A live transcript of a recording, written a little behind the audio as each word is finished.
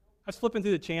was flipping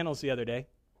through the channels the other day,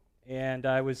 and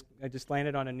I just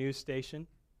landed on a news station,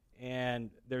 and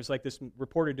there's like this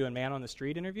reporter doing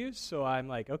man-on-the-street interviews, so I'm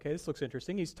like, okay, this looks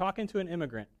interesting. He's talking to an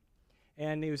immigrant,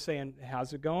 and he was saying,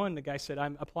 how's it going? The guy said,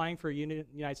 I'm applying for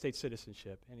United States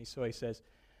citizenship. And he says,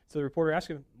 so the reporter asked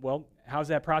him, well, how's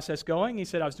that process going? He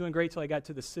said, I was doing great till I got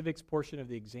to the civics portion of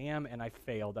the exam, and I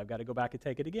failed. I've got to go back and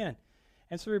take it again.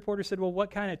 And so the reporter said, well,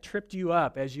 what kind of tripped you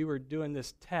up as you were doing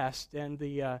this test? And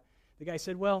the guy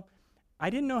said, well, I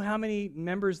didn't know how many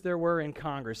members there were in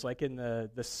Congress, like in the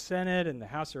Senate and the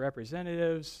House of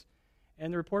Representatives.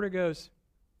 And the reporter goes,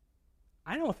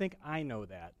 I don't think I know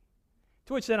that.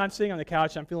 To which then I'm sitting on the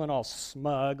couch, I'm feeling all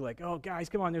smug, like, oh, guys,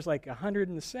 come on, there's like 100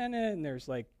 in the Senate, and there's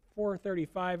like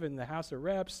 435 in the House of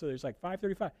Reps, so there's like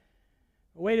 535.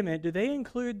 Wait a minute, do they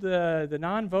include the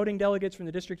non-voting delegates from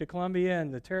the District of Columbia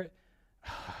and the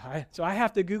so I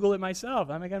have to Google it myself.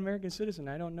 I'm like an American citizen.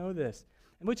 I don't know this.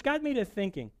 And which got me to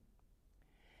thinking,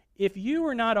 if you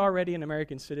were not already an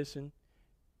American citizen,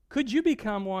 could you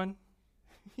become one?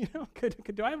 Do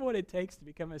I have what it takes to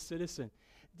become a citizen?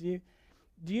 Do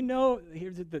you know,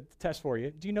 here's the test for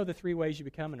you. Do you know the 3 ways you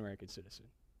become an American citizen?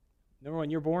 Number 1,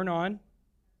 you're born on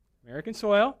American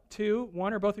soil. 2,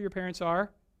 1 or both of your parents are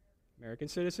American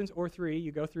citizens. Or 3,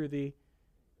 you go through the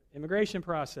immigration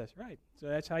process. Right. So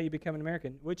that's how you become an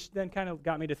American, which then kind of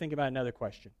got me to think about another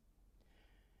question.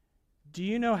 Do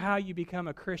you know how you become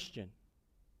a Christian?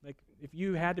 Like, if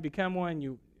you had to become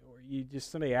one,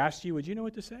 somebody asked you, would you know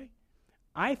what to say?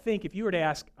 I think if you were to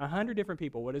ask 100 different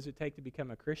people, what does it take to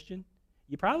become a Christian?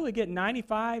 You probably get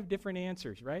 95 different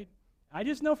answers, right? I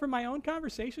just know from my own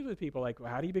conversations with people, like, well,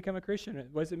 how do you become a Christian?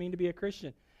 What does it mean to be a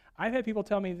Christian? I've had people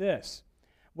tell me this.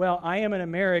 Well, I am an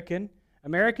American.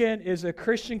 America is a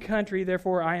Christian country,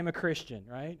 therefore I am a Christian,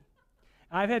 right?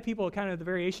 I've had people kind of the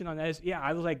variation on that is,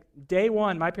 I was like, day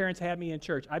one, my parents had me in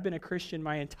church. I've been a Christian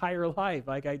my entire life.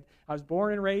 Like, I was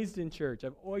born and raised in church.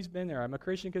 I've always been there. I'm a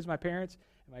Christian because my parents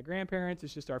and my grandparents,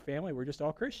 it's just our family. We're just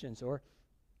all Christians. Or,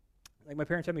 like, my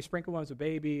parents had me sprinkled when I was a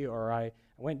baby, or I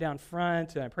went down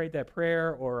front and I prayed that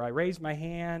prayer, or I raised my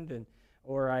hand,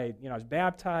 or I was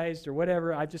baptized, or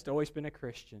whatever. I've just always been a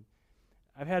Christian.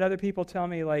 I've had other people tell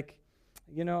me, like,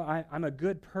 I'm a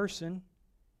good person,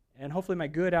 and hopefully my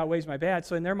good outweighs my bad.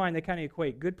 So in their mind, they kind of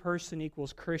equate good person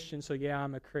equals Christian, so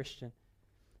I'm a Christian.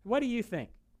 What do you think?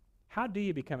 How do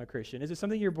you become a Christian? Is it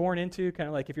something you're born into? Kind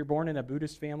of like if you're born in a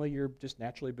Buddhist family, you're just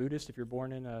naturally Buddhist. If you're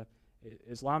born in a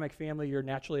Islamic family, you're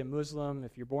naturally a Muslim.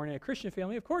 If you're born in a Christian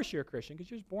family, of course you're a Christian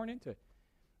because you're just born into it.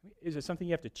 Is it something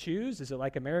you have to choose? Is it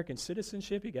like American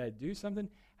citizenship? You got to do something?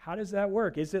 How does that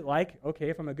work? Is it like, okay,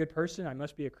 if I'm a good person, I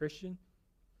must be a Christian?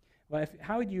 Well,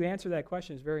 how would you answer that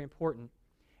question is very important.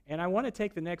 And I want to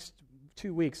take the next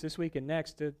 2 weeks, this week and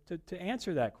next, to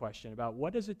answer that question about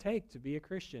what does it take to be a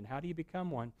Christian? How do you become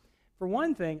one? For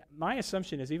one thing, my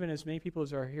assumption is, even as many people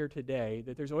as are here today,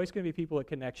 that there's always going to be people at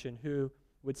Connection who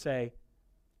would say,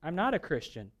 I'm not a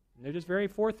Christian. And they're just very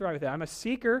forthright with that. I'm a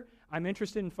seeker. I'm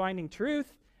interested in finding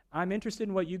truth. I'm interested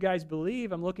in what you guys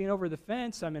believe. I'm looking over the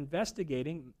fence. I'm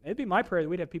investigating. It'd be my prayer that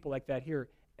we'd have people like that here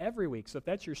every week. So if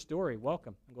that's your story,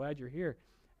 welcome. I'm glad you're here.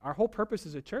 Our whole purpose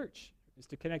as a church is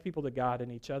to connect people to God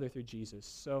and each other through Jesus.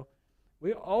 So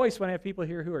we always want to have people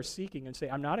here who are seeking and say,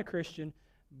 I'm not a Christian,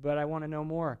 but I want to know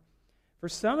more. For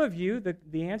some of you,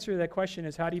 the answer to that question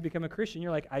is, how do you become a Christian?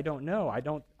 You're like, I don't know.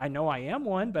 I know I am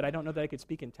one, but I don't know that I could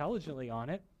speak intelligently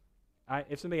on it.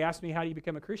 If somebody asked me, how do you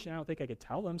become a Christian, I don't think I could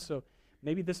tell them. So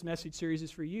maybe this message series is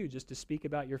for you, just to speak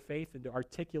about your faith and to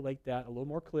articulate that a little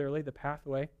more clearly, the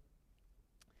pathway.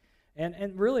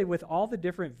 And really, with all the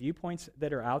different viewpoints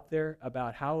that are out there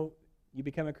about how you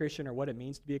become a Christian or what it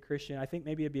means to be a Christian, I think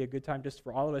maybe it'd be a good time just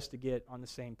for all of us to get on the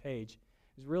same page.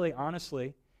 Because really,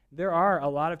 honestly, there are a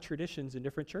lot of traditions in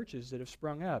different churches that have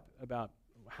sprung up about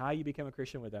how you become a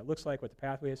Christian, what that looks like, what the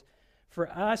pathway is. For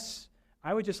us,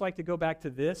 I would just like to go back to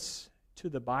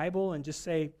the Bible, and just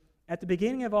say, at the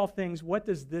beginning of all things, what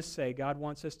does this say God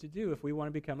wants us to do if we want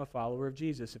to become a follower of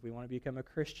Jesus, if we want to become a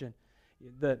Christian?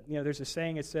 There's a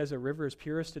saying, it says, a river is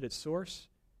purest at its source.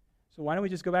 So why don't we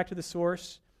just go back to the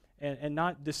source and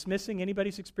not dismissing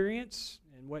anybody's experience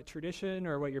and what tradition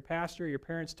or what your pastor or your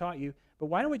parents taught you, but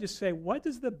why don't we just say, what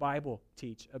does the Bible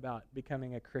teach about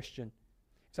becoming a Christian?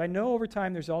 Because I know over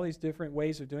time there's all these different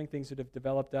ways of doing things that have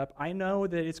developed up. I know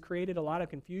that it's created a lot of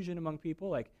confusion among people,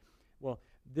 like, well,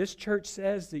 this church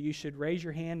says that you should raise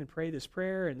your hand and pray this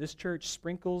prayer, and this church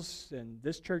sprinkles, and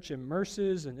this church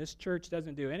immerses, and this church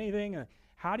doesn't do anything.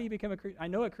 How do you become a Christian? I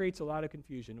know it creates a lot of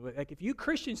confusion. Like, if you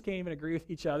Christians can't even agree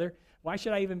with each other, why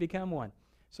should I even become one?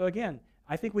 So again,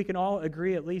 I think we can all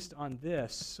agree at least on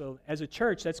this. So as a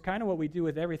church, that's kind of what we do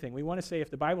with everything. We want to say if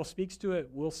the Bible speaks to it,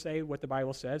 we'll say what the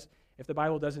Bible says. If the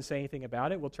Bible doesn't say anything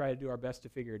about it, we'll try to do our best to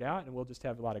figure it out, and we'll just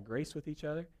have a lot of grace with each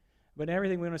other. But in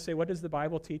everything, we want to say, what does the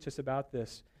Bible teach us about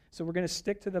this? So we're going to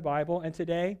stick to the Bible. And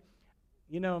today,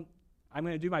 I'm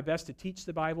going to do my best to teach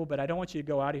the Bible, but I don't want you to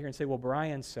go out of here and say, well,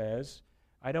 Brian says.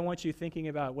 I don't want you thinking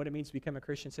about what it means to become a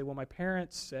Christian and say, well, my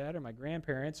parents said, or my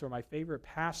grandparents, or my favorite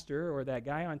pastor, or that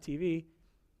guy on TV.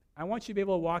 I want you to be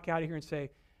able to walk out of here and say,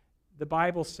 the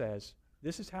Bible says,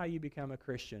 this is how you become a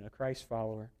Christian, a Christ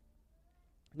follower.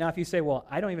 Now, if you say, well,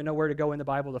 I don't even know where to go in the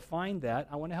Bible to find that,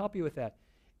 I want to help you with that.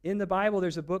 In the Bible,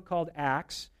 there's a book called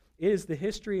Acts. It is the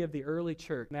history of the early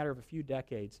church, a matter of a few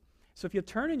decades. So if you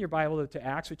turn in your Bible to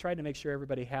Acts, we tried to make sure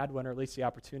everybody had one, or at least the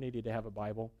opportunity to have a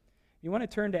Bible. You want to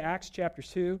turn to Acts chapter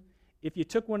 2. If you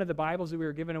took one of the Bibles that we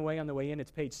were giving away on the way in,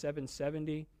 it's page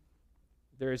 770.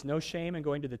 There is no shame in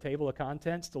going to the table of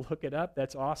contents to look it up.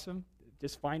 That's awesome.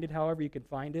 Just find it however you can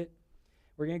find it.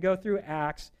 We're going to go through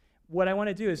Acts. What I want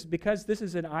to do is, because this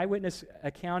is an eyewitness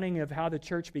accounting of how the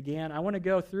church began, I want to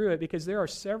go through it because there are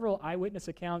several eyewitness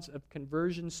accounts of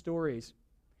conversion stories.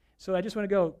 So I just want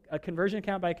to go a conversion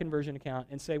account by conversion account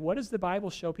and say, what does the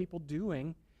Bible show people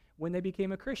doing when they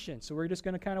became a Christian? So we're just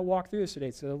going to kind of walk through this today.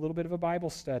 It's a little bit of a Bible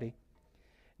study.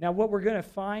 Now what we're going to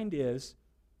find is,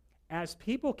 as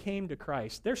people came to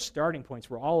Christ, their starting points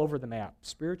were all over the map.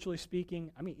 Spiritually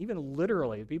speaking, even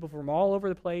literally, people from all over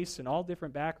the place and all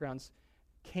different backgrounds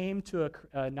came to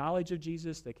a knowledge of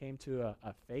Jesus. They came to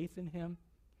a faith in him.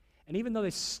 And even though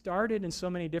they started in so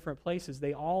many different places,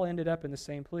 they all ended up in the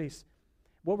same place.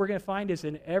 What we're going to find is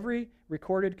in every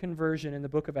recorded conversion in the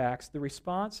book of Acts, the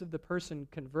response of the person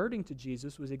converting to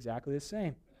Jesus was exactly the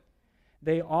same.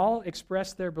 They all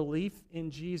expressed their belief in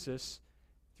Jesus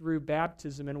through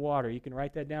baptism in water. You can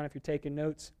write that down if you're taking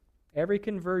notes. Every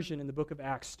conversion in the book of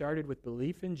Acts started with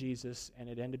belief in Jesus, and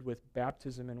it ended with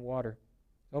baptism in water.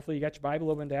 Hopefully you got your Bible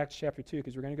open to Acts chapter 2,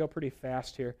 because we're going to go pretty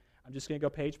fast here. I'm just going to go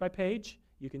page by page.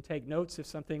 You can take notes if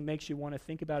something makes you want to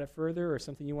think about it further or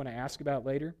something you want to ask about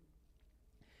later.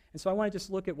 And so I want to just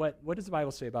look at what does the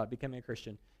Bible say about becoming a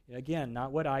Christian. Again,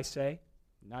 not what I say,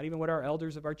 not even what our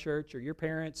elders of our church or your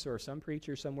parents or some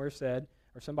preacher somewhere said,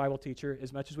 or some Bible teacher,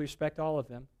 as much as we respect all of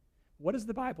them. What does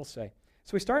the Bible say?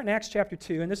 So we start in Acts chapter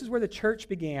 2, and this is where the church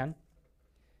began.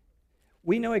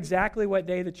 We know exactly what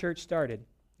day the church started.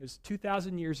 It was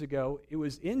 2,000 years ago. It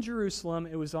was in Jerusalem.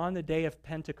 It was on the day of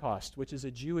Pentecost, which is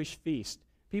a Jewish feast.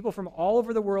 People from all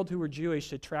over the world who were Jewish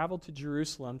had traveled to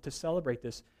Jerusalem to celebrate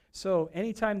this. So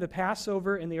anytime the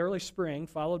Passover in the early spring,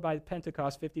 followed by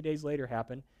Pentecost 50 days later,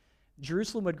 happened,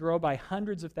 Jerusalem would grow by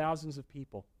hundreds of thousands of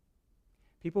people.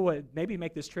 People would maybe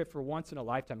make this trip for once in a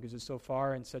lifetime because it's so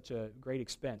far and such a great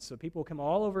expense. So people would come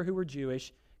all over who were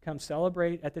Jewish, come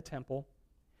celebrate at the temple.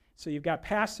 So you've got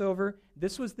Passover.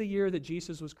 This was the year that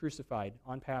Jesus was crucified,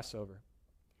 on Passover.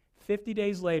 50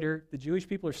 days later, the Jewish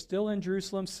people are still in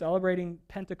Jerusalem celebrating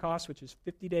Pentecost, which is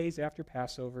 50 days after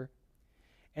Passover.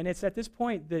 And it's at this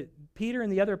point that Peter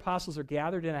and the other apostles are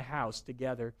gathered in a house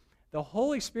together. The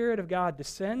Holy Spirit of God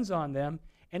descends on them,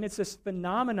 and it's this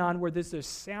phenomenon where there's this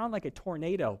sound like a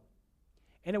tornado.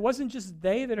 And it wasn't just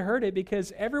they that heard it,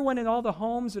 because everyone in all the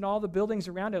homes and all the buildings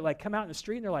around it come out in the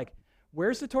street and they're like,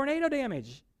 where's the tornado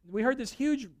damage? We heard this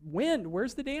huge wind.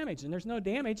 Where's the damage? And there's no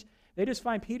damage. They just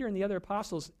find Peter and the other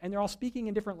apostles, and they're all speaking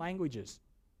in different languages.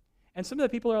 And some of the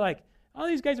people are like, oh,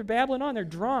 these guys are babbling on. They're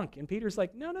drunk. And Peter's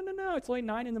like, no. It's only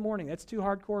 9 in the morning. That's too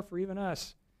hardcore for even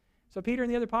us. So Peter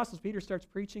and the other apostles, Peter starts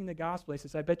preaching the gospel. He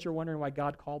says, I bet you're wondering why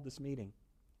God called this meeting.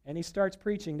 And he starts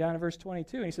preaching down in verse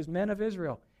 22. And he says, men of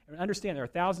Israel. And understand, there are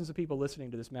thousands of people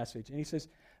listening to this message. And he says,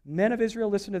 men of Israel,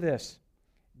 listen to this.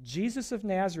 Jesus of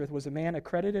Nazareth was a man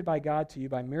accredited by God to you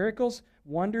by miracles,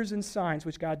 wonders, and signs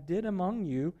which God did among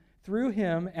you through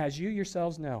him, as you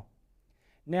yourselves know.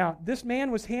 Now, this man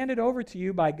was handed over to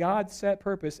you by God's set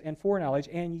purpose and foreknowledge,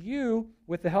 and you,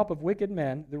 with the help of wicked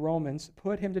men, the Romans,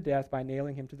 put him to death by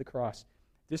nailing him to the cross.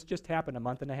 This just happened a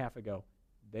month and a half ago.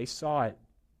 They saw it.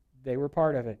 They were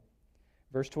part of it.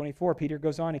 Verse 24, Peter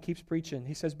goes on and keeps preaching.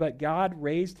 He says, but God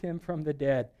raised him from the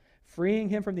dead, freeing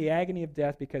him from the agony of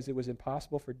death, because it was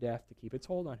impossible for death to keep its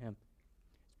hold on him.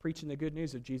 He's preaching the good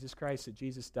news of Jesus Christ, that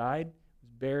Jesus died,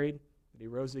 was buried, that he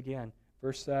rose again.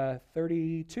 Verse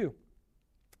 32,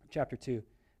 chapter 2.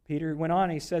 Peter went on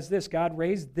and he says this, God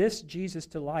raised this Jesus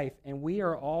to life, and we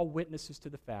are all witnesses to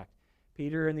the fact.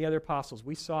 Peter and the other apostles,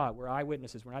 we saw it. We're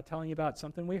eyewitnesses. We're not telling you about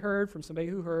something we heard from somebody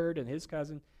who heard and his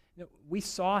cousin. No, we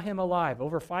saw him alive.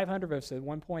 Over 500 of us at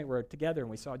one point were together, and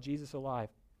we saw Jesus alive.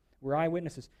 We're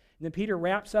eyewitnesses. And then Peter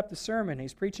wraps up the sermon.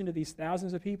 He's preaching to these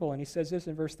thousands of people, and he says this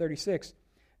in verse 36.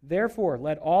 Therefore,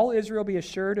 let all Israel be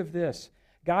assured of this: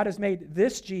 God has made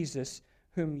this Jesus,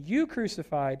 whom you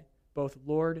crucified, both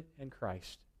Lord and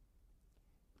Christ.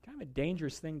 Kind of a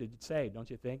dangerous thing to say, don't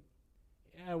you think?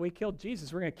 Yeah, we killed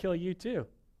Jesus. We're going to kill you too.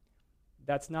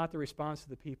 That's not the response of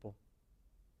the people.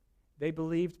 They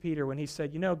believed Peter when he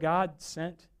said, God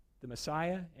sent the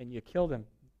Messiah and you killed him.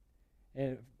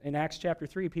 And in Acts chapter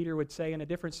 3, Peter would say in a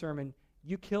different sermon,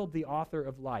 you killed the author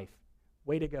of life.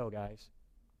 Way to go, guys.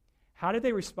 How did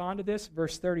they respond to this?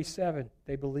 Verse 37,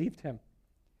 they believed him.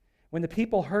 When the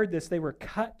people heard this, they were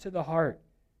cut to the heart.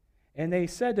 And they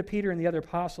said to Peter and the other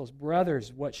apostles,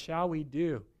 brothers, what shall we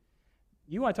do?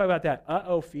 You want to talk about that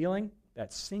uh-oh feeling,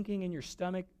 that sinking in your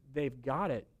stomach? They've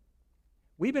got it.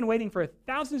 We've been waiting for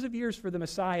thousands of years for the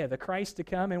Messiah, the Christ, to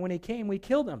come, and when he came, we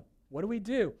killed him. What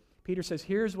do? Peter says,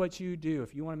 here's what you do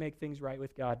if you want to make things right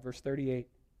with God. Verse 38,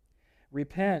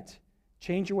 repent,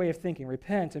 change your way of thinking,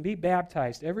 repent, and be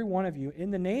baptized, every one of you,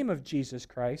 in the name of Jesus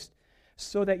Christ,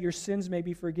 so that your sins may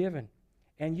be forgiven,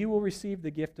 and you will receive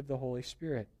the gift of the Holy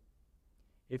Spirit.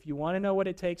 If you want to know what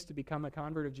it takes to become a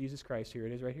convert of Jesus Christ, here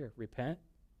it is right here. Repent,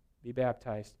 be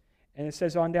baptized. And it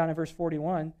says on down in verse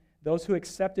 41, those who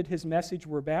accepted his message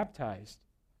were baptized.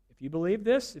 If you believe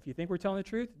this, if you think we're telling the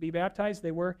truth, be baptized.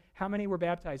 They were. How many were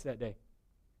baptized that day?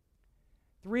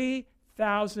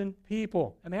 3,000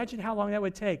 people. Imagine how long that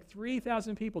would take.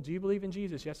 3,000 people. Do you believe in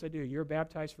Jesus? Yes, I do. You're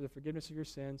baptized for the forgiveness of your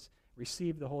sins.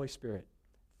 Receive the Holy Spirit.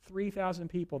 3,000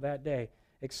 people that day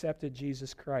accepted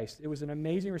Jesus Christ. It was an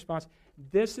amazing response.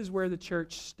 This is where the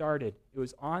church started. It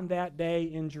was on that day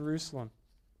in Jerusalem.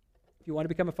 If you want to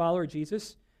become a follower of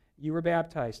Jesus, you were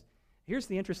baptized. Here's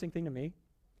the interesting thing to me.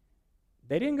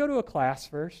 They didn't go to a class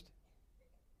first.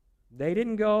 They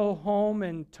didn't go home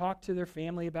and talk to their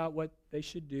family about what they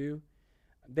should do.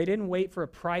 They didn't wait for a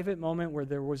private moment where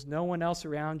there was no one else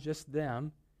around, just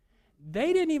them.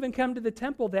 They didn't even come to the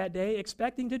temple that day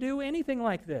expecting to do anything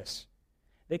like this.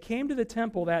 They came to the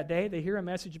temple that day, they hear a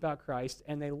message about Christ,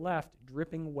 and they left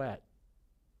dripping wet.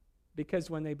 Because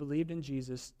when they believed in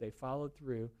Jesus, they followed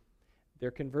through.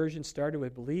 Their conversion started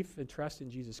with belief and trust in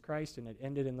Jesus Christ, and it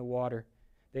ended in the water.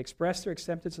 They expressed their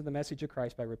acceptance of the message of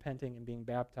Christ by repenting and being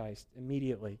baptized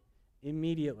immediately.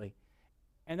 Immediately.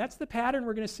 And that's the pattern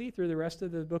we're going to see through the rest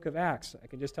of the book of Acts. I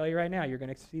can just tell you right now, you're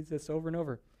going to see this over and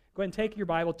over. Go ahead and take your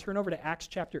Bible, turn over to Acts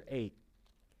chapter 8.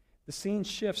 The scene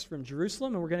shifts from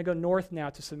Jerusalem, and we're going to go north now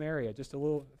to Samaria, just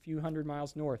a few hundred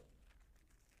miles north.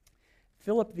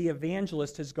 Philip the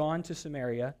evangelist has gone to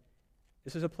Samaria.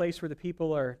 This is a place where the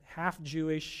people are half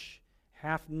Jewish,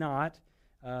 half not.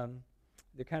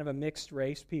 They're kind of a mixed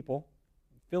race people.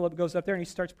 Philip goes up there and he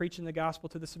starts preaching the gospel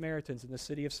to the Samaritans in the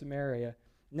city of Samaria.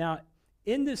 Now,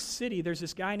 in this city, there's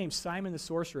this guy named Simon the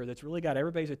Sorcerer that's really got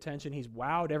everybody's attention. He's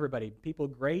wowed everybody, people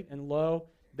great and low.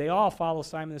 They all follow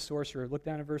Simon the Sorcerer. Look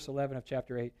down at verse 11 of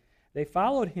chapter 8. They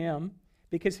followed him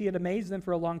because he had amazed them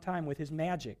for a long time with his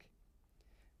magic.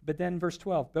 But then verse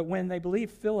 12, but when they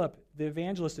believed Philip, the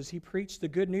evangelist, as he preached the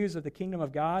good news of the kingdom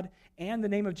of God and the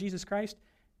name of Jesus Christ,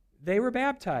 they were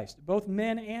baptized, both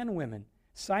men and women.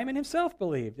 Simon himself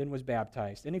believed and was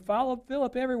baptized, and he followed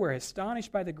Philip everywhere,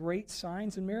 astonished by the great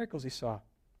signs and miracles he saw.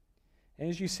 And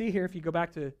as you see here, if you go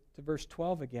back to verse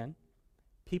 12 again,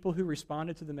 people who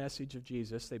responded to the message of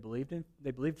Jesus, they believed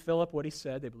Philip, what he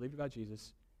said, they believed about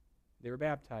Jesus, they were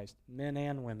baptized, men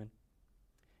and women.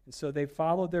 And so they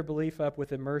followed their belief up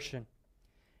with immersion.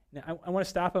 Now, I want to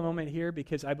stop a moment here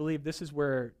because I believe this is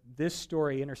where this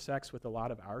story intersects with a lot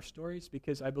of our stories,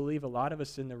 because I believe a lot of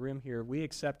us in the room here, we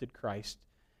accepted Christ.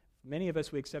 Many of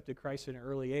us, we accepted Christ at an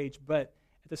early age, but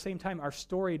at the same time, our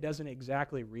story doesn't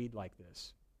exactly read like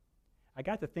this. I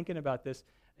got to thinking about this.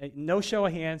 No show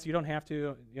of hands, you don't have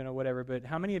to, whatever, but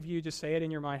how many of you, just say it in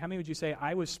your mind, how many would you say,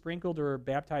 I was sprinkled or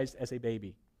baptized as a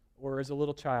baby or as a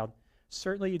little child?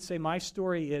 Certainly you'd say, my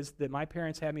story is that my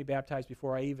parents had me baptized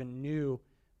before I even knew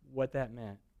what that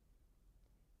meant.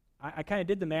 I kind of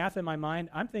did the math in my mind.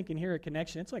 I'm thinking here at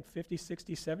Connection, it's like 50,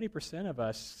 60, 70% of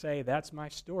us say, that's my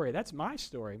story. That's my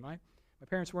story. My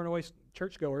parents weren't always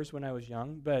churchgoers when I was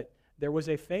young, but there was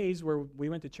a phase where we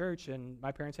went to church and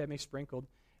my parents had me sprinkled.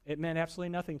 It meant absolutely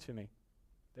nothing to me.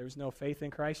 There was no faith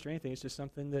in Christ or anything. It's just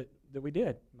something that we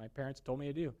did. My parents told me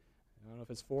to do. I don't know if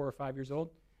it's 4 or 5 years old.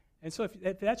 And so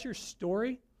if that's your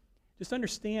story, just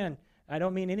understand, I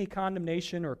don't mean any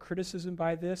condemnation or criticism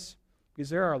by this, because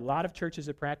there are a lot of churches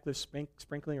that practice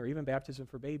sprinkling or even baptism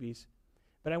for babies.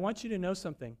 But I want you to know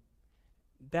something.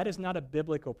 That is not a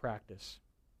biblical practice.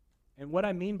 And what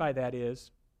I mean by that is,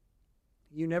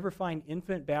 you never find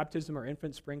infant baptism or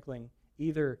infant sprinkling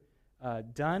either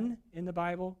done in the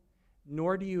Bible,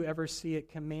 nor do you ever see it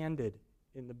commanded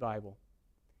in the Bible.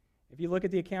 If you look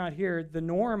at the account here, the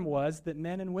norm was that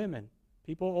men and women,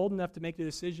 people old enough to make the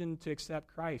decision to accept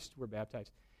Christ, were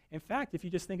baptized. In fact, if you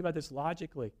just think about this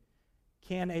logically,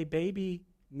 can a baby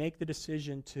make the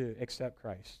decision to accept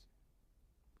Christ?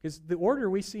 Because the order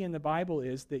we see in the Bible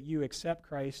is that you accept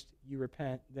Christ, you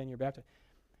repent, then you're baptized.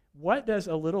 What does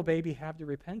a little baby have to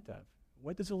repent of?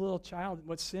 What does a little child,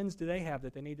 what sins do they have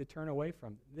that they need to turn away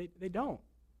from? They don't.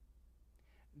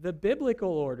 The biblical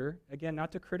order, again,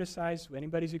 not to criticize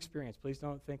anybody's experience, please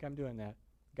don't think I'm doing that.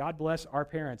 God bless our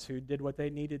parents who did what they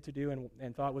needed to do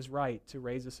and thought was right to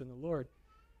raise us in the Lord.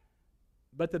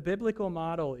 But the biblical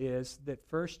model is that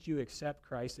first you accept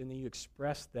Christ and then you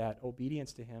express that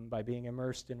obedience to Him by being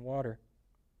immersed in water.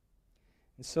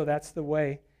 And so that's the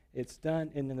way it's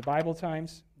done. And in the Bible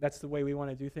times, that's the way we want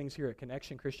to do things here at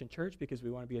Connection Christian Church, because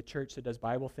we want to be a church that does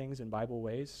Bible things in Bible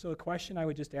ways. So a question I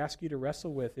would just ask you to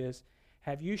wrestle with is,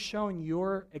 have you shown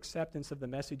your acceptance of the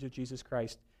message of Jesus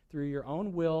Christ through your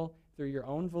own will, through your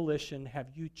own volition? Have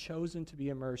you chosen to be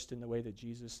immersed in the way that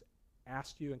Jesus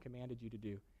asked you and commanded you to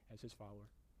do as His follower?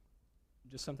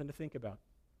 Just something to think about.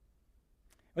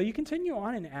 Well, you continue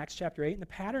on in Acts chapter 8, and the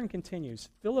pattern continues.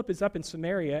 Philip is up in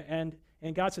Samaria, and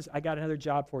God says, I got another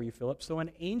job for you, Philip. So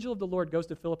an angel of the Lord goes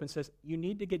to Philip and says, you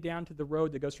need to get down to the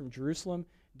road that goes from Jerusalem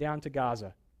down to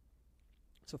Gaza.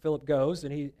 So Philip goes,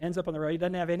 and he ends up on the road. He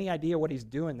doesn't have any idea what he's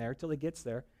doing there till he gets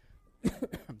there.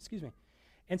 Excuse me.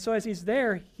 And so as he's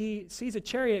there, he sees a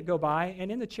chariot go by,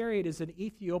 and in the chariot is an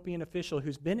Ethiopian official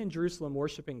who's been in Jerusalem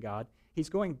worshiping God. He's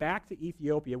going back to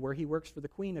Ethiopia, where he works for the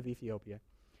queen of Ethiopia.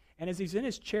 And as he's in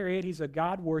his chariot, he's a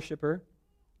God worshiper.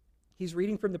 He's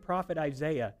reading from the prophet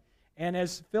Isaiah. And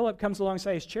as Philip comes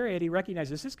alongside his chariot, he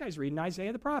recognizes this guy's reading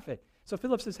Isaiah the prophet. So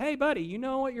Philip says, hey, buddy, you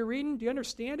know what you're reading? Do you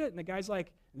understand it? And the guy's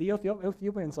like, the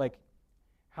Ethiopian's like,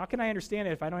 how can I understand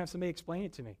it if I don't have somebody explain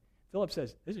it to me? Philip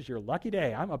says, this is your lucky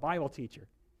day. I'm a Bible teacher.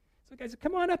 So the guy says,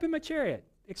 come on up in my chariot.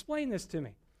 Explain this to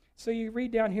me. So you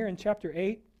read down here in chapter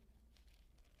 8,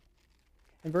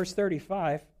 in verse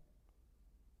 35,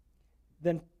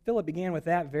 then Philip began with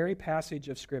that very passage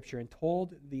of Scripture and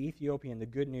told the Ethiopian the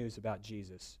good news about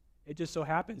Jesus. It just so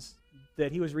happens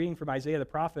that he was reading from Isaiah the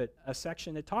prophet, a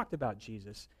section that talked about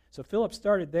Jesus. So Philip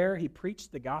started there. He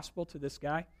preached the gospel to this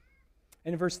guy.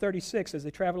 And in verse 36, as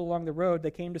they traveled along the road, they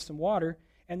came to some water,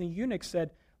 and the eunuch said,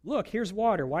 look, here's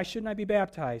water. Why shouldn't I be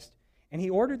baptized? And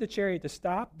he ordered the chariot to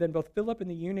stop. Then both Philip and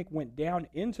the eunuch went down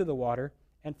into the water,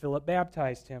 and Philip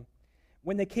baptized him.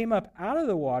 When they came up out of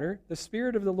the water, the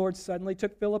Spirit of the Lord suddenly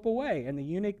took Philip away, and the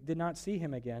eunuch did not see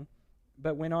him again,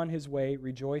 but went on his way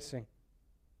rejoicing.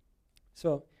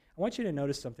 So I want you to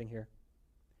notice something here.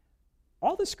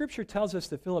 All the Scripture tells us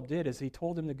that Philip did is he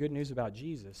told him the good news about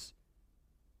Jesus.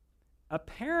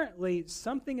 Apparently,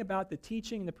 something about the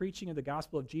teaching and the preaching of the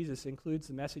gospel of Jesus includes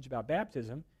the message about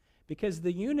baptism, because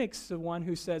the eunuch's the one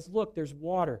who says, look, there's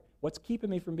water. What's keeping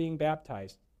me from being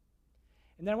baptized?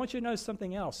 And then I want you to notice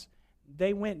something else.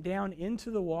 They went down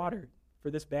into the water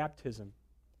for this baptism.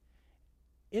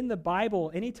 In the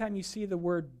Bible, anytime you see the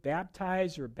word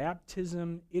baptize or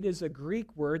baptism, it is a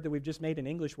Greek word that we've just made an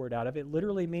English word out of. It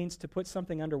literally means to put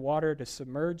something underwater, to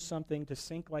submerge something, to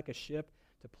sink like a ship,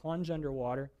 to plunge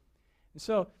underwater. And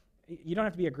so you don't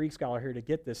have to be a Greek scholar here to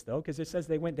get this, though, because it says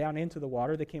they went down into the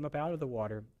water, they came up out of the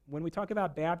water. When we talk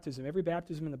about baptism, every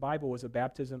baptism in the Bible was a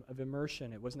baptism of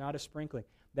immersion. It was not a sprinkling.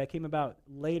 That came about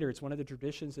later. It's one of the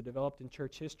traditions that developed in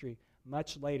church history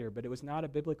much later, but it was not a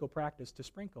biblical practice to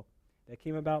sprinkle. That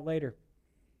came about later.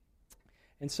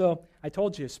 And so I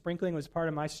told you, sprinkling was part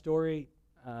of my story.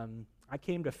 I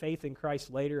came to faith in Christ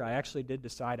later. I actually did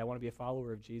decide I want to be a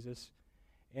follower of Jesus.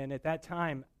 And at that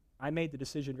time, I made the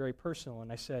decision very personal,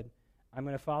 and I said, I'm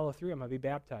going to follow through. I'm going to be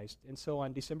baptized. And so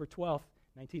on December 12th,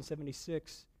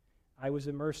 1976, I was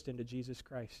immersed into Jesus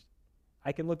Christ.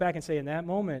 I can look back and say, in that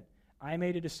moment, I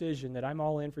made a decision that I'm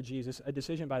all in for Jesus. A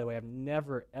decision, by the way, I've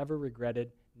never, ever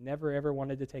regretted, never, ever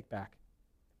wanted to take back.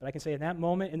 But I can say in that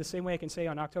moment, in the same way I can say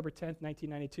on October 10th,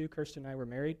 1992, Kirsten and I were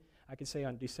married, I can say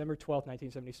on December 12th,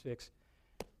 1976,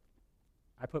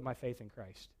 I put my faith in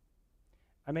Christ.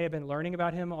 I may have been learning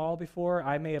about him all before.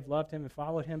 I may have loved him and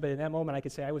followed him, but in that moment I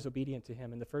could say I was obedient to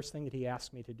him. And the first thing that he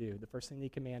asked me to do, the first thing that he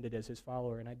commanded as his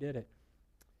follower, and I did it.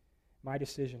 My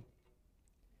decision.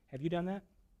 Have you done that?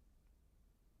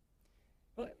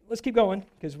 Well, let's keep going,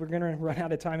 because we're going to run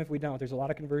out of time if we don't. There's a lot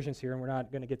of conversions here, and we're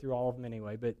not going to get through all of them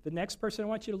anyway. But the next person I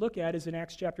want you to look at is in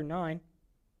Acts chapter 9. I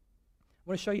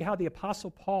want to show you how the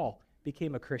Apostle Paul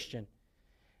became a Christian.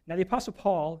 Now, the Apostle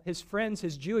Paul, his friends,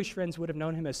 his Jewish friends, would have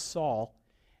known him as Saul.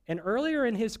 And earlier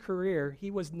in his career,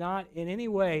 he was not in any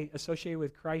way associated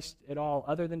with Christ at all,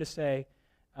 other than to say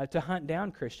to hunt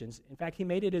down Christians. In fact, he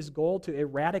made it his goal to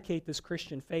eradicate this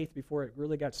Christian faith before it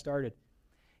really got started.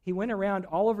 He went around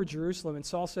all over Jerusalem, and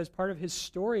Saul says part of his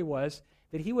story was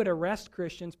that he would arrest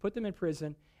Christians, put them in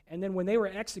prison, and then when they were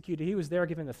executed, he was there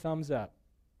giving the thumbs up.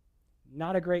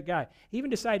 Not a great guy. He even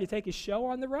decided to take his show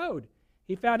on the road.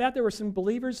 He found out there were some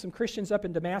believers, some Christians up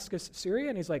in Damascus, Syria,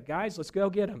 and he's like, guys, let's go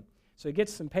get them. So he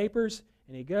gets some papers,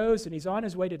 and he goes, and he's on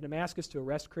his way to Damascus to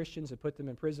arrest Christians and put them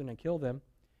in prison and kill them,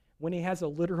 when he has a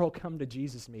literal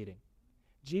come-to-Jesus meeting.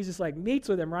 Jesus, meets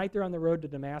with him right there on the road to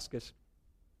Damascus.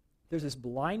 There's this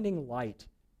blinding light,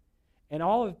 and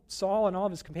all of Saul and all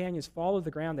of his companions fall to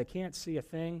the ground. They can't see a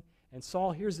thing, and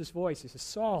Saul hears this voice. He says,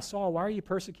 Saul, Saul, why are you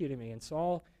persecuting me? And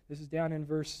Saul, this is down in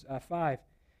verse 5,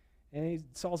 and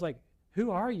Saul's like,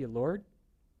 who are you, Lord?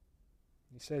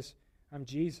 He says, I'm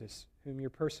Jesus, whom you're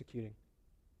persecuting.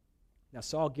 Now,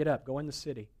 Saul, get up, go in the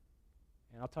city,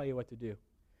 and I'll tell you what to do.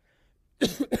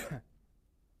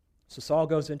 So Saul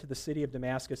goes into the city of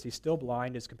Damascus. He's still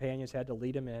blind. His companions had to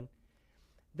lead him in.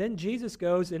 Then Jesus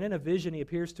goes, and in a vision, he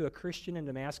appears to a Christian in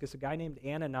Damascus, a guy named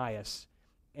Ananias.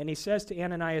 And he says to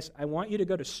Ananias, I want you to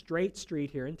go to Straight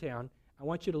Street here in town. I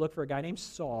want you to look for a guy named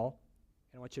Saul,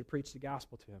 and I want you to preach the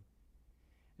gospel to him.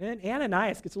 And then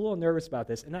Ananias gets a little nervous about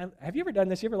this. And have you ever done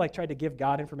this? You ever tried to give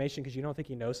God information because you don't think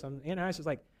he knows something? Ananias is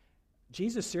like,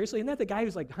 Jesus, seriously? Isn't that the guy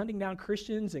who's hunting down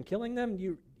Christians and killing them?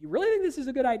 You really think this is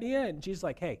a good idea? And Jesus is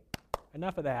like, hey,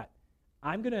 enough of that.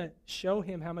 I'm going to show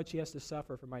him how much he has to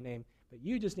suffer for my name, but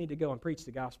you just need to go and preach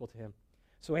the gospel to him.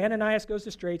 So Ananias goes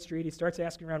to Straight Street. He starts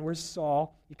asking around, where's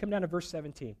Saul? You come down to verse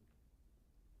 17.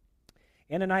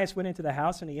 Ananias went into the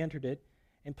house, and he entered it.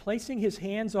 And placing his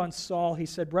hands on Saul, he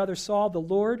said, Brother Saul, the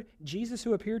Lord, Jesus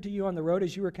who appeared to you on the road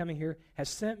as you were coming here, has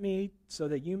sent me so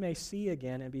that you may see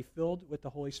again and be filled with the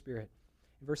Holy Spirit.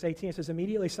 In verse 18, it says,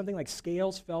 immediately something like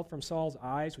scales fell from Saul's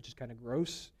eyes, which is kind of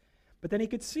gross. But then he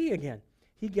could see again.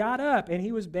 He got up and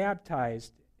he was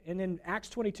baptized. And in Acts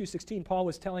 22:16, Paul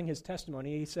was telling his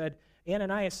testimony. He said,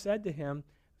 Ananias said to him,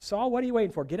 Saul, what are you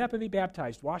waiting for? Get up and be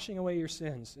baptized, washing away your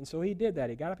sins. And so he did that.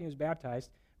 He got up and he was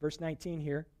baptized. Verse 19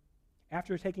 here.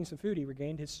 After taking some food, he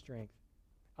regained his strength.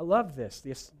 I love this.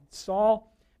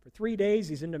 Saul, for 3 days,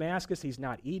 he's in Damascus. He's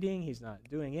not eating. He's not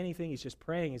doing anything. He's just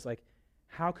praying. He's like,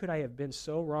 how could I have been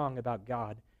so wrong about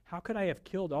God? How could I have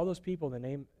killed all those people in the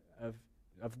name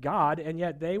of God, and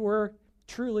yet they were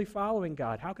truly following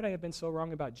God? How could I have been so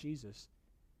wrong about Jesus?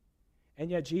 And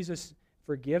yet Jesus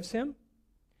forgives him.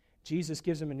 Jesus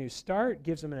gives him a new start,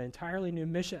 gives him an entirely new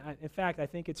mission. In fact, I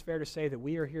think it's fair to say that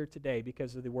we are here today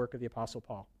because of the work of the Apostle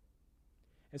Paul.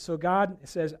 And so God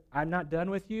says, I'm not done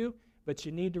with you, but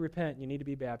you need to repent. You need to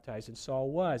be baptized. And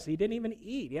Saul was. He didn't even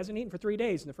eat. He hasn't eaten for 3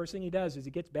 days. And the first thing he does is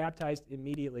he gets baptized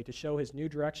immediately to show his new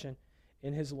direction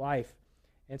in his life.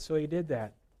 And so he did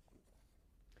that.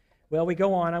 Well, we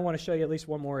go on. I want to show you at least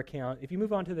one more account. If you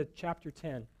move on to the chapter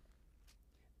 10,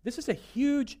 this is a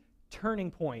huge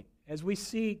turning point as we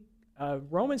see a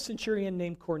Roman centurion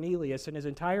named Cornelius and his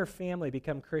entire family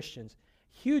become Christians.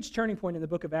 Huge turning point in the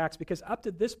book of Acts, because up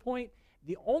to this point,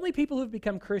 the only people who have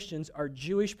become Christians are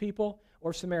Jewish people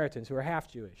or Samaritans who are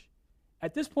half Jewish.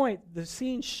 At this point, the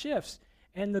scene shifts,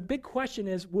 and the big question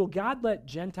is, will God let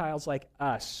Gentiles like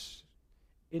us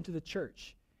into the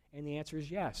church? And the answer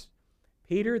is yes.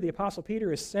 Peter, the Apostle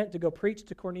Peter, is sent to go preach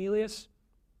to Cornelius.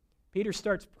 Peter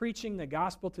starts preaching the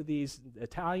gospel to these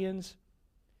Italians.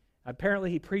 Apparently,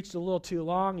 he preached a little too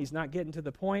long. He's not getting to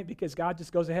the point because God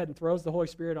just goes ahead and throws the Holy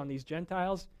Spirit on these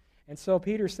Gentiles. And so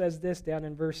Peter says this down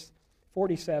in verse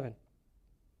 47.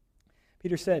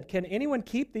 Peter said, can anyone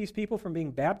keep these people from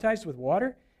being baptized with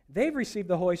water? They've received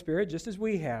the Holy Spirit just as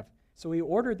we have. So he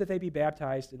ordered that they be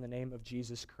baptized in the name of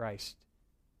Jesus Christ.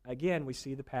 Again, we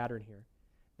see the pattern here.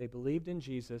 They believed in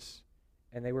Jesus,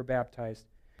 and they were baptized.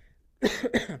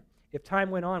 If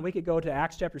time went on, we could go to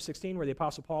Acts chapter 16, where the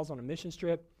Apostle Paul's on a mission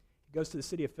trip. He goes to the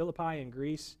city of Philippi in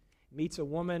Greece, meets a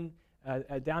woman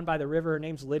down by the river. Her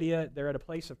name's Lydia. They're at a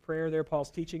place of prayer there.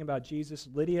 Paul's teaching about Jesus.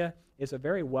 Lydia is a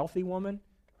very wealthy woman,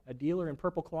 a dealer in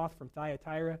purple cloth from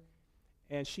Thyatira,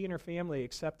 and she and her family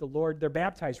accept the Lord. They're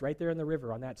baptized right there in the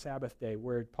river on that Sabbath day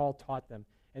where Paul taught them.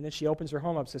 And then she opens her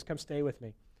home up and says, come stay with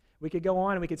me. We could go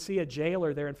on and we could see a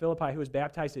jailer there in Philippi who was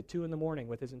baptized at 2 a.m.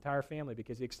 with his entire family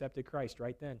because he accepted Christ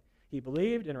right then. He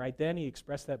believed, and right then he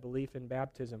expressed that belief in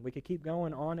baptism. We could keep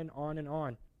going on and on and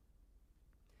on.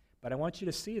 But I want you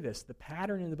to see this, the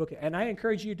pattern in the book. And I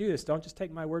encourage you to do this. Don't just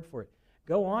take my word for it.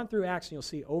 Go on through Acts and you'll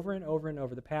see over and over and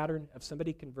over the pattern of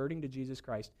somebody converting to Jesus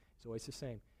Christ. It's always the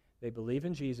same. They believe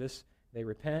in Jesus. They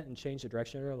repent and change the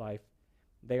direction of their life.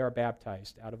 They are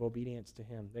baptized out of obedience to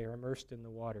him. They are immersed in the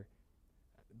water.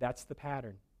 That's the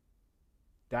pattern.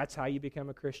 That's how you become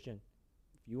a Christian.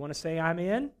 If you want to say I'm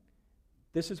in,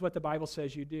 this is what the Bible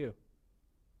says you do.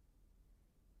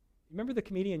 Remember the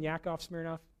comedian Yakov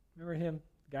Smirnoff? Remember him?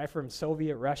 The guy from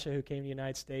Soviet Russia who came to the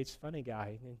United States? Funny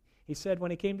guy. And he said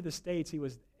when he came to the States, he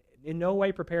was in no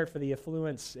way prepared for the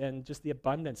affluence and just the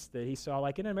abundance that he saw.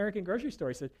 Like in an American grocery store,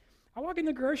 he said, I walk in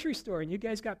the grocery store and you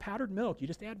guys got powdered milk. You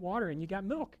just add water and you got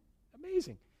milk.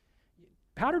 Amazing.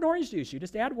 Powdered orange juice. You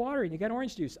just add water and you got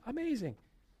orange juice. Amazing.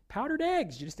 Powdered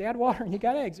eggs. You just add water and you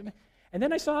got eggs. And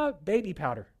then I saw baby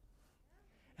powder.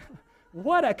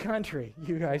 What a country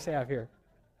you guys have here.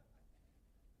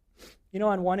 You know,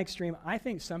 on one extreme, I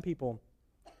think some people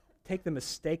take the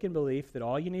mistaken belief that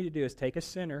all you need to do is take a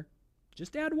sinner,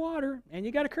 just add water, and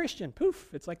you got a Christian. Poof,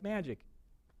 it's like magic.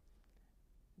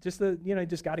 Just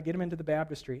got to get them into the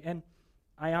baptistry. And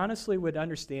I honestly would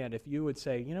understand if you would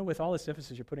say, with all this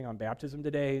emphasis you're putting on baptism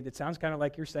today, it sounds kind of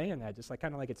like you're saying that, just like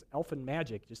kind of like it's elfin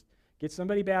magic. Just get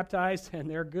somebody baptized and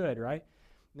they're good, right?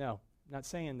 No, not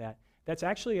saying that. That's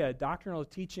actually a doctrinal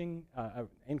teaching,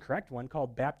 incorrect one,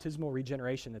 called baptismal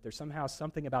regeneration, that there's somehow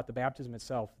something about the baptism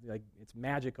itself, like it's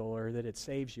magical or that it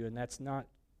saves you, and that's not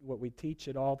what we teach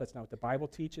at all. That's not what the Bible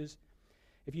teaches.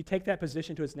 If you take that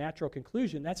position to its natural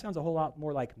conclusion, that sounds a whole lot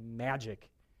more like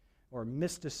magic or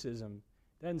mysticism.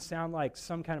 It doesn't sound like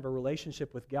some kind of a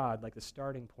relationship with God, like the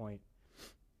starting point.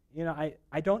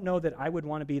 I don't know that I would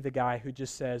want to be the guy who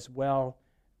just says, well,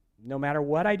 no matter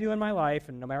what I do in my life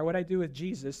and no matter what I do with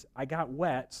Jesus, I got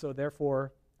wet, so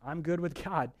therefore I'm good with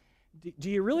God. Do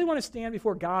you really want to stand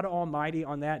before God Almighty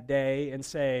on that day and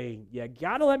say, you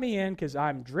got to let me in because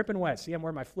I'm dripping wet. See, I'm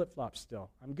wearing my flip-flops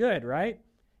still. I'm good, right?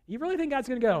 You really think God's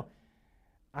going to go,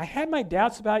 I had my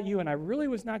doubts about you and I really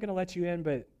was not going to let you in,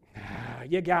 but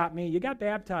you got me. You got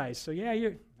baptized, so yeah,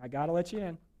 I got to let you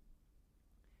in.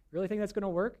 Really think that's going to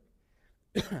work?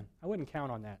 I wouldn't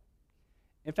count on that.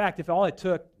 In fact, if all it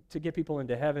took to get people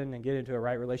into heaven and get into a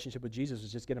right relationship with Jesus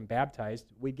was just get them baptized,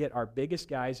 we'd get our biggest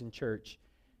guys in church.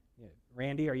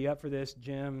 Randy, are you up for this?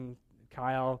 Jim,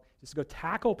 Kyle, just go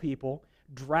tackle people,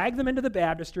 drag them into the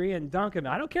baptistry, and dunk them.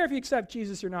 I don't care if you accept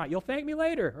Jesus or not. You'll thank me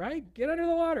later, right? Get under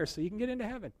the water so you can get into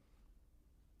heaven.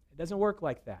 It doesn't work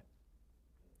like that.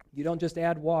 You don't just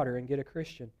add water and get a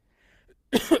Christian.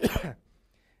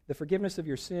 The forgiveness of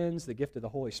your sins, the gift of the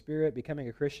Holy Spirit, becoming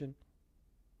a Christian,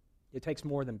 it takes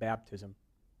more than baptism.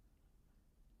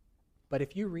 But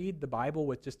if you read the Bible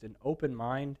with just an open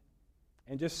mind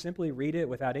and just simply read it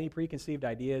without any preconceived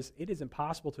ideas, it is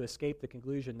impossible to escape the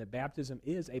conclusion that baptism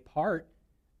is a part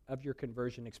of your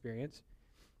conversion experience.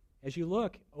 As you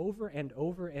look over and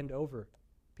over and over,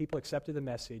 people accepted the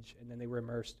message and then they were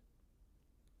immersed.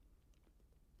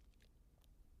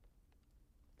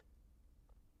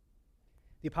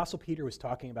 The Apostle Peter was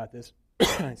talking about this,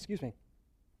 excuse me,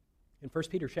 in 1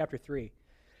 Peter chapter 3.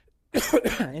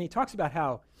 And he talks about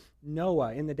how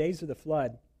Noah, in the days of the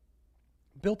flood,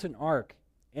 built an ark,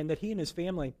 and that he and his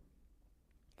family,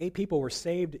 8 people, were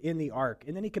saved in the ark.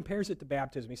 And then he compares it to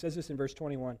baptism. He says this in verse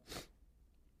 21.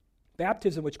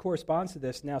 Baptism, which corresponds to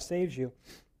this, now saves you,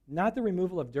 not the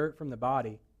removal of dirt from the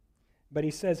body, but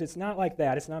he says it's not like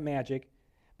that, it's not magic,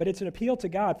 but it's an appeal to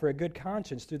God for a good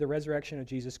conscience through the resurrection of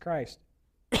Jesus Christ.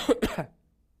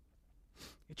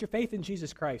 It's your faith in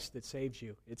Jesus Christ that saves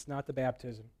you. It's not the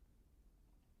baptism.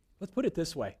 Let's put it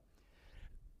this way.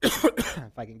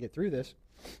 If I can get through this.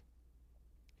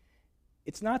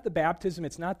 It's not the baptism.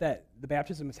 It's not that the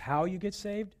baptism is how you get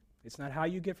saved. It's not how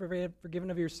you get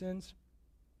forgiven of your sins.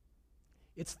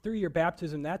 It's through your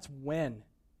baptism. That's when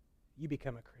you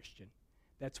become a Christian.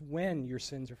 That's when your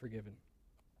sins are forgiven.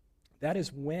 That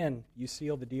is when you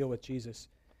seal the deal with Jesus.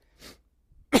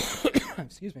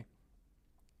 Excuse me.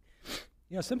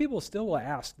 Some people still will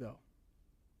ask, though,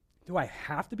 do I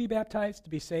have to be baptized to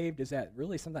be saved? Is that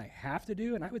really something I have to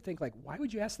do? And I would think, why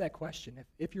would you ask that question?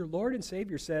 If your Lord and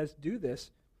Savior says, do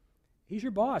this, he's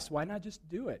your boss. Why not just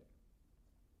do it?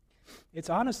 It's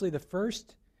honestly the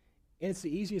first, and it's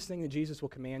the easiest thing that Jesus will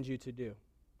command you to do.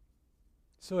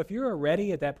 So if you're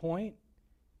ready at that point,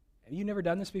 and you've never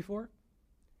done this before,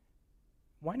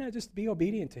 why not just be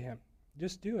obedient to him?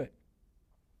 Just do it.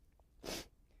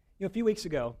 A few weeks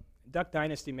ago, Duck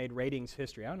Dynasty made ratings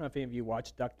history. I don't know if any of you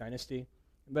watched Duck Dynasty,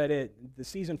 but the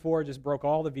season 4 just broke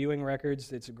all the viewing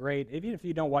records. It's great. Even if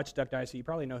you don't watch Duck Dynasty, you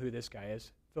probably know who this guy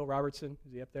is. Phil Robertson,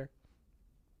 is he up there?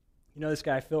 You know this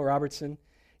guy, Phil Robertson?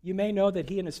 You may know that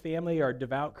he and his family are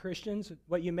devout Christians.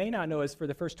 What you may not know is for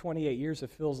the first 28 years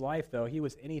of Phil's life, though, he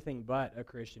was anything but a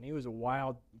Christian. He was a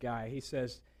wild guy. He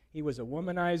says he was a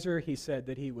womanizer. He said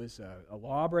that he was a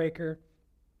lawbreaker.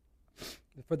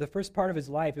 For the first part of his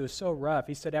life, it was so rough.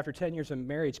 He said after 10 years of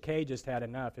marriage, Kay just had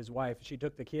enough. His wife, she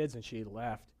took the kids and she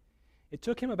left. It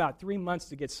took him about 3 months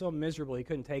to get so miserable he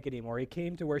couldn't take it anymore. He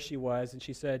came to where she was, and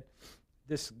she said,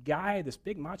 this guy, this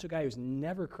big macho guy who's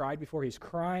never cried before, he's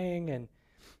crying, and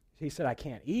he said, I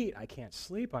can't eat, I can't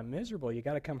sleep, I'm miserable, you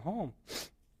got to come home.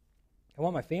 I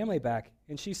want my family back.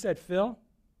 And she said, Phil,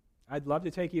 I'd love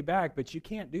to take you back, but you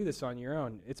can't do this on your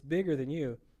own. It's bigger than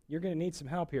you. You're going to need some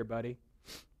help here, buddy.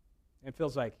 And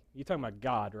Phil's like, you're talking about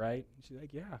God, right? And she's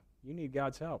like, yeah, you need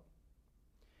God's help.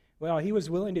 Well, he was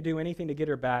willing to do anything to get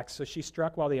her back, so she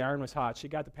struck while the iron was hot. She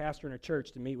got the pastor in her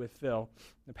church to meet with Phil.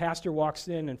 The pastor walks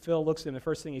in, and Phil looks at him. The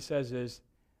first thing he says is,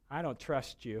 I don't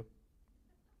trust you.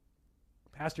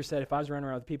 The pastor said, if I was running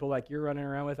around with people like you're running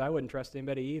around with, I wouldn't trust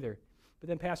anybody either. But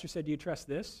then pastor said, do you trust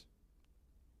this?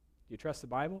 Do you trust the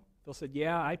Bible? Phil said,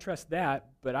 yeah, I trust that,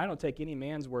 but I don't take any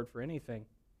man's word for anything.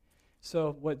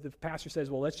 So what the pastor says,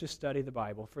 well, let's just study the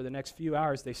Bible. For the next few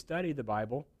hours, they studied the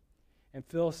Bible. And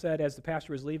Phil said, as the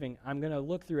pastor was leaving, I'm going to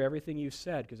look through everything you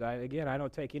said, because, I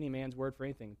don't take any man's word for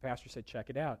anything. The pastor said, check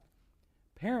it out.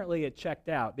 Apparently it checked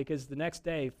out, because the next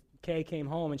day, Kay came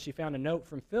home, and she found a note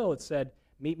from Phil that said,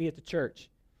 meet me at the church.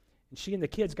 And she and the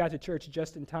kids got to church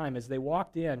just in time. As they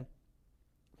walked in,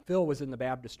 Phil was in the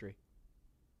baptistry.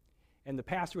 And the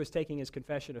pastor was taking his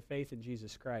confession of faith in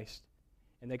Jesus Christ.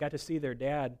 And they got to see their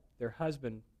dad, their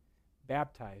husband,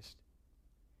 baptized.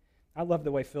 I love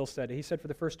the way Phil said it. He said, for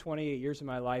the first 28 years of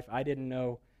my life, I didn't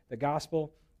know the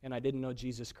gospel and I didn't know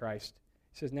Jesus Christ.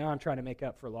 He says, now I'm trying to make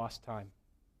up for lost time.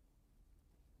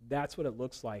 That's what it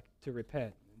looks like to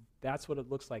repent. That's what it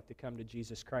looks like to come to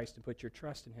Jesus Christ and put your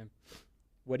trust in him.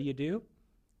 What do?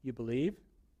 You believe,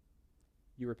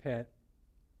 you repent,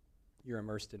 you're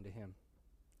immersed into him.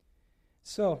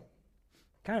 So,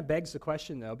 kind of begs the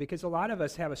question, though, because a lot of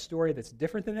us have a story that's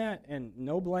different than that, and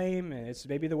no blame, and it's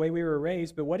maybe the way we were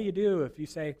raised, but what do you do if you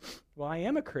say, well, I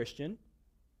am a Christian,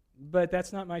 but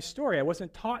that's not my story. I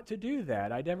wasn't taught to do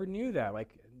that. I never knew that. Like,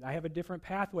 I have a different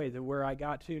pathway to where I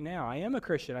got to now. I am a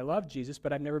Christian. I love Jesus,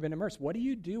 but I've never been immersed. What do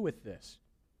you do with this?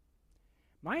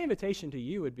 My invitation to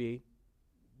you would be,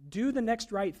 do the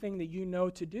next right thing that you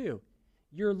know to do.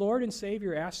 Your Lord and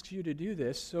Savior asks you to do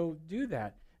this, so do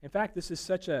that. In fact, this is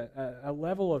such a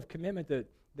level of commitment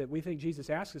that we think Jesus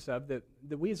asks us of, that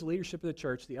we as the leadership of the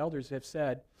church, the elders, have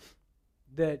said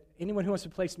that anyone who wants to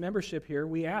place membership here,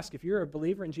 we ask, if you're a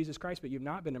believer in Jesus Christ but you've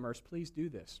not been immersed, please do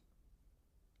this.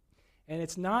 And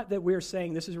it's not that we're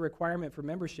saying this is a requirement for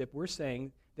membership. We're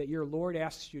saying that your Lord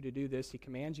asks you to do this. He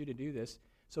commands you to do this.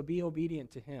 So be obedient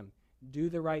to him. Do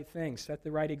the right thing. Set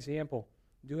the right example.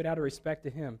 Do it out of respect to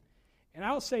him. And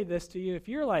I'll say this to you. If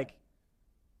you're like,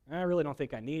 I really don't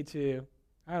think I need to.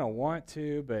 I don't want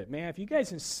to. But, man, if you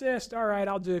guys insist, all right,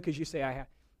 I'll do it because you say I have.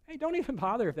 Hey, don't even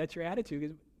bother if that's your attitude,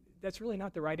 because that's really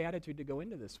not the right attitude to go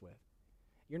into this with.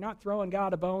 You're not throwing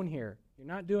God a bone here. You're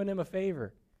not doing him a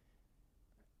favor.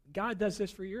 God does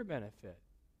this for your benefit.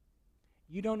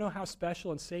 You don't know how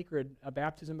special and sacred a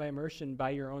baptism by immersion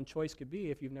by your own choice could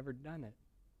be if you've never done it.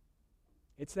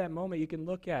 It's that moment you can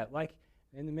look at, like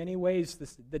in many ways,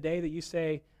 the day that you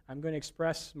say, I'm going to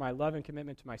express my love and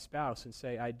commitment to my spouse, and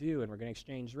say, I do, and we're going to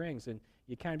exchange rings. And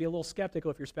you kind of be a little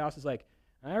skeptical if your spouse is like,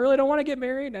 I really don't want to get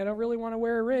married, and I don't really want to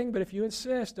wear a ring, but if you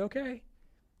insist, okay.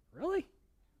 Really?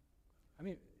 I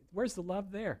mean, where's the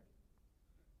love there?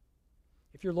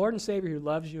 If your Lord and Savior who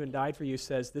loves you and died for you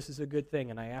says, this is a good thing,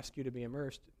 and I ask you to be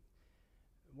immersed,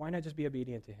 why not just be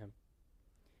obedient to him?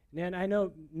 And I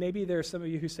know maybe there are some of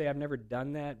you who say, I've never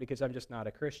done that because I'm just not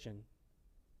a Christian.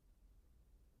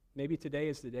 Maybe today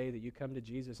is the day that you come to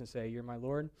Jesus and say, you're my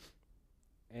Lord,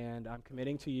 and I'm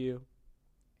committing to you,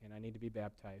 and I need to be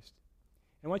baptized.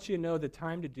 And I want you to know the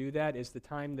time to do that is the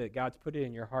time that God's put it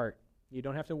in your heart. You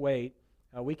don't have to wait.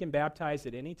 We can baptize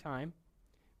at any time.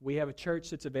 We have a church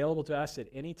that's available to us at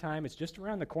any time. It's just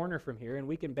around the corner from here, and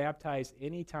we can baptize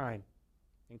any time,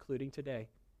 including today.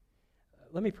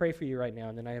 Let me pray for you right now,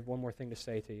 and then I have one more thing to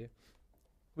say to you.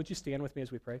 Would you stand with me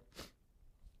as we pray?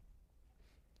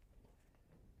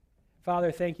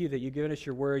 Father, thank you that you've given us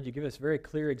your word. You give us very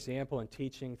clear example and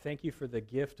teaching. Thank you for the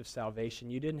gift of salvation.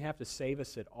 You didn't have to save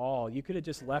us at all. You could have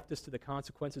just left us to the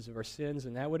consequences of our sins,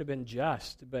 and that would have been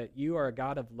just. But you are a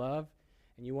God of love,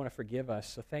 and you want to forgive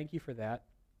us. So thank you for that.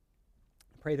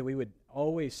 I pray that we would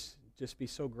always just be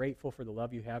so grateful for the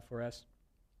love you have for us.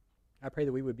 I pray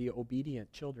that we would be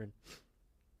obedient children.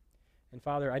 And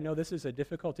Father, I know this is a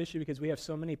difficult issue because we have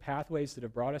so many pathways that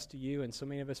have brought us to you, and so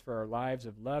many of us for our lives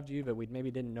have loved you, but we maybe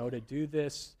didn't know to do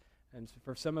this. And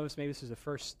for some of us, maybe this is the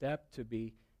first step to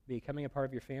becoming a part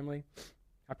of your family.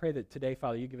 I pray that today,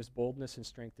 Father, you give us boldness and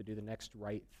strength to do the next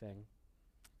right thing.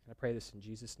 And I pray this in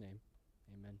Jesus' name.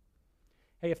 Amen.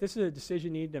 Hey, if this is a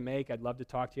decision you need to make, I'd love to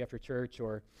talk to you after church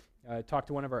or talk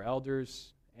to one of our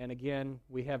elders. And again,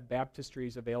 we have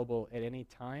baptistries available at any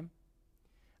time.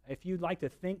 If you'd like to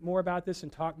think more about this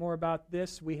and talk more about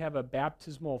this, we have a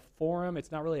baptismal forum.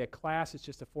 It's not really a class, it's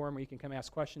just a forum where you can come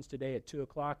ask questions today at 2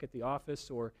 o'clock at the office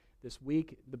or this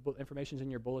week. The information's in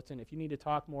your bulletin. If you need to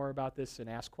talk more about this and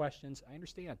ask questions, I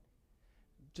understand.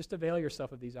 Just avail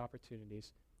yourself of these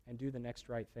opportunities and do the next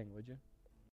right thing, would you?